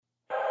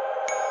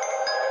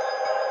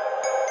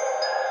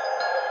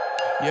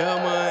Yeah,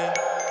 man.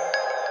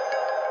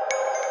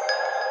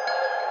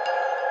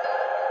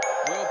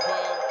 Real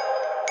Paul,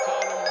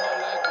 told him to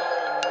let go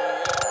of me.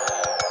 Yeah,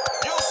 man.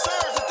 Yo,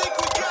 Serge, I think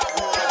we got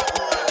one.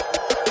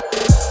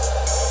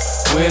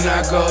 When I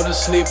go to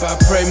sleep, I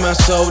pray my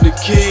soul to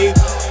keep.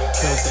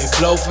 Cause they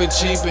blow for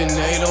cheap and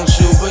they don't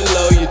shoot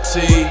below your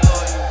teeth.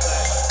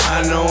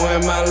 I know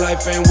in my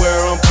life ain't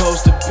where I'm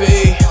supposed to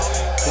be.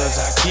 Cause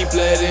I keep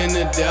letting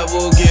the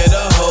devil get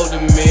a hold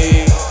of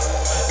me.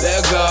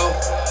 Let go.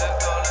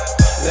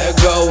 Let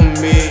go of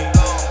me.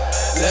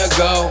 Let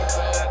go.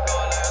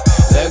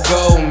 Let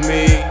go of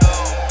me.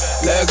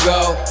 Let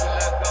go.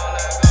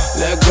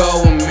 Let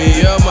go of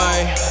me. Yeah,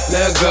 man.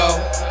 Let go.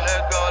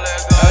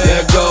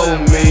 Let go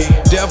of me.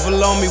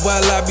 Devil on me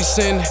while I be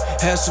sinning.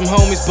 Had some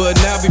homies, but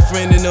now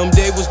befriending them.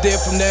 They was there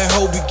from that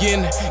whole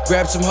beginning.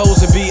 Grab some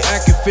hoes and be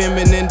acting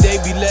feminine.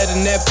 They be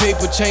letting that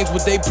paper change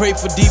what they pray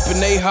for deep in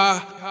they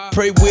heart.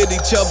 Pray with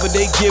each other,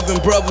 they giving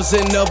brothers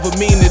another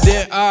meaning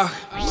than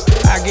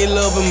I get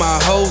love in my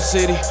whole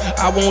city.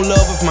 I want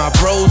love if my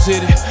bros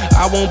hit it.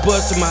 I won't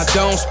bust if my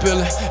dome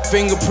spillin'.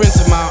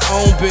 Fingerprints in my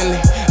own Bentley.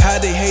 How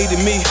they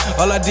hated me.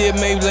 All I did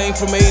made lane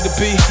from A to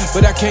B.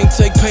 But I can't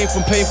take pain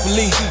from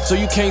painfully. So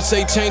you can't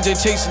say change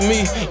ain't chasing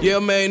me. Yeah,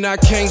 man, I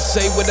can't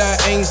say what I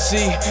ain't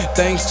see.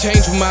 Things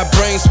change with my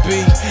brain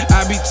speed.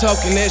 I be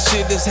talking that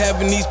shit that's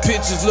having these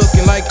pictures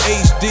looking like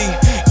HD.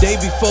 They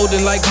be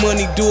folding like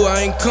money do.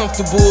 I ain't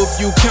comfortable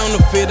if you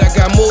counterfeit. I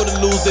got more to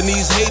lose than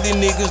these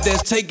hating niggas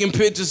that's taking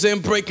pictures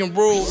and breaking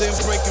rules.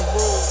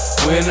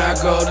 When I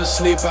go to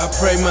sleep, I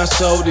pray my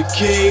soul to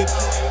keep.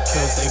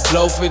 Cause they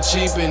blow for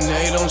cheap and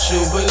they don't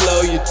shoot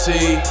below your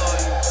teeth.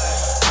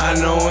 I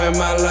know in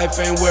my life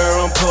ain't where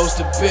I'm supposed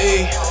to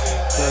be.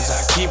 Cause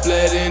I keep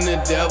letting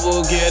the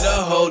devil get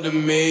a hold of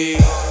me.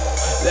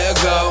 Let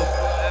go.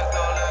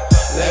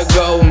 Let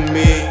go of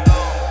me.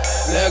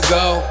 Let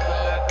go.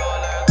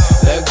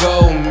 Let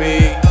go of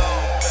me.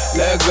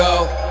 Let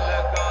go.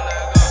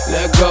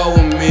 Let go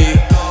of me.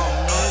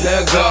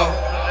 Let go.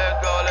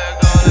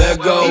 Let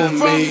go of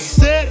me.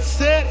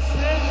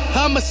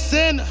 I'm a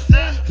sinner.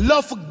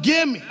 Lord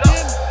forgive me.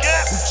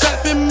 We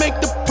trap and make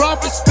the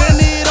profit, spend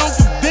it on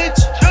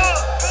convention.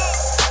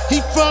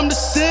 He from the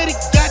city,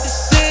 got the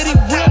city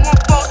whip.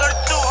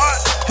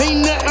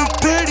 Ain't nothing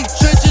pretty,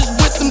 trenches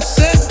with them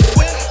sins.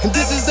 And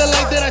this is the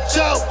life that I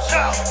chose.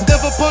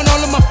 Death upon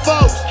all of my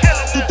foes.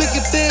 Through thick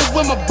and thin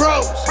with my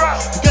bros.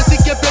 Casi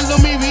que pierdo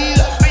mi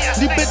vida.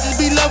 These bitches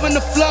be loving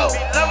the flow.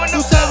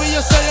 Tú sabes,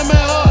 yo soy el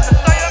mejor.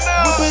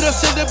 Pero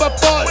sé de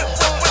vapor.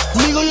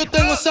 Amigo, yo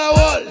tengo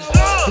sabor.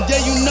 And yeah,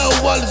 you know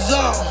all is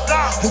on.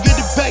 And get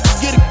it back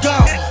and get it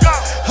gone.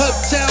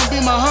 Uptown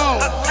be my home.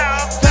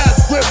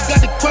 Past grip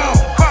got the crown.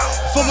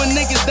 For my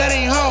niggas that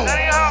ain't home.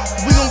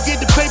 We gon' get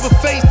the paper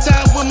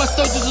FaceTime when my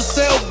soldiers will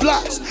sell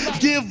blocks.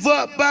 Give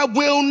up, I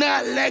will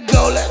not let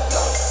go, let go.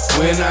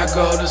 When I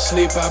go to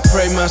sleep, I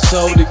pray my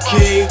soul to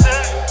keep.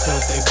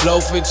 Cause they blow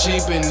for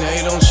cheap and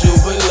they don't shoot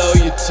below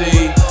your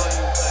teeth.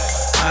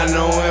 I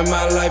know in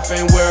my life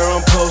ain't where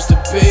I'm supposed to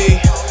be.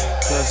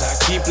 Cause I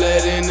keep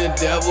letting the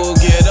devil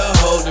get a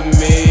hold of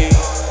me.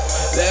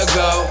 Let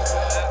go.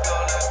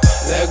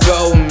 Let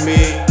go of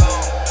me.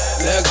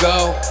 Let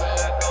go.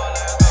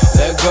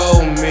 Let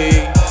go of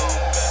me.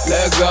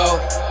 Let go.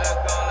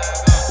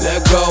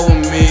 Let go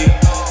of me.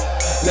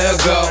 Let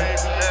go.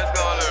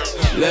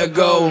 Let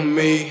go of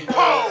me.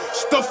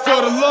 Stuff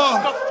for the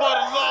Lord.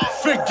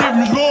 Forgive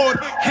me, Lord.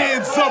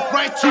 Hands up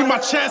right to my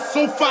chest.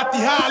 So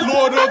Fatiha,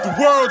 Lord of the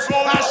worlds.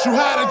 Ask you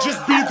how to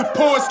just be the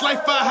poet's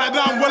life I had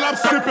on while I'm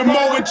sipping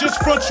more and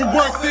just front you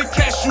work, then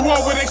cash you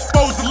over,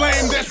 expose the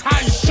lame. That's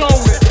how you show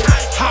it.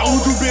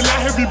 Ha'udu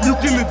billahi,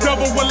 rebuking the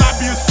devil while I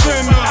be a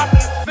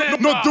sinner.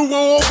 No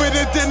duo over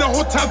there, then the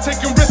whole time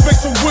taking risks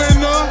makes a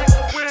winner.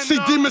 See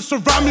demons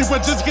surround me,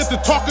 but just get to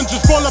talking,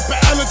 just roll up an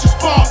L and just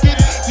spark it.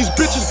 These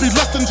bitches be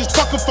lustin', just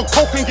fucking for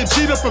coke and get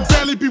G'd up and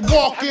barely be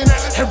walking.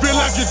 And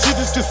realize your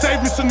Jesus can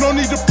save me, so no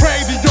need to pray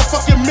to your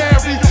fucking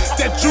Mary.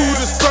 That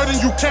Judas burden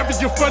you carry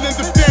in front of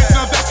the fence,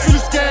 now that's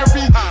really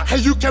scary. And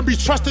you can be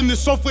trusting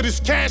this soul for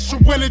this cash, or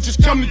when it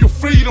just come to your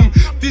freedom.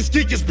 These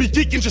geekers be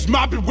geeking, just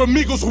mobbing with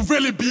amigos who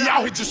really be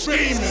out here just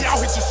scheming,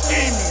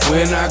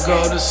 When I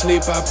go to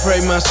sleep, I pray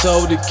my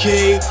soul to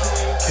keep.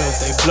 Cause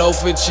they blow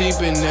for cheap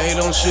and they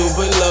don't shoot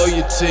below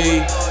your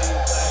teeth.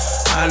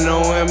 I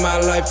know in my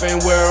life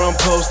ain't where I'm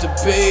supposed to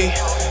be.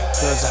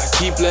 Cause I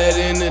keep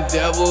letting the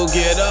devil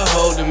get a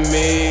hold of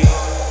me.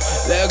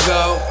 Let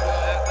go.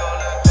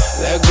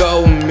 Let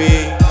go of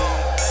me.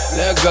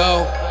 Let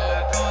go.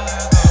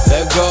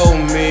 Let go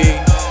of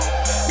me.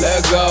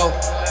 Let go.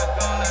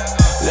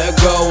 Let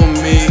go of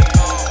me.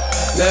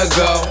 Let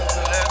go.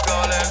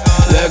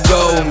 Let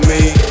go of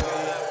me.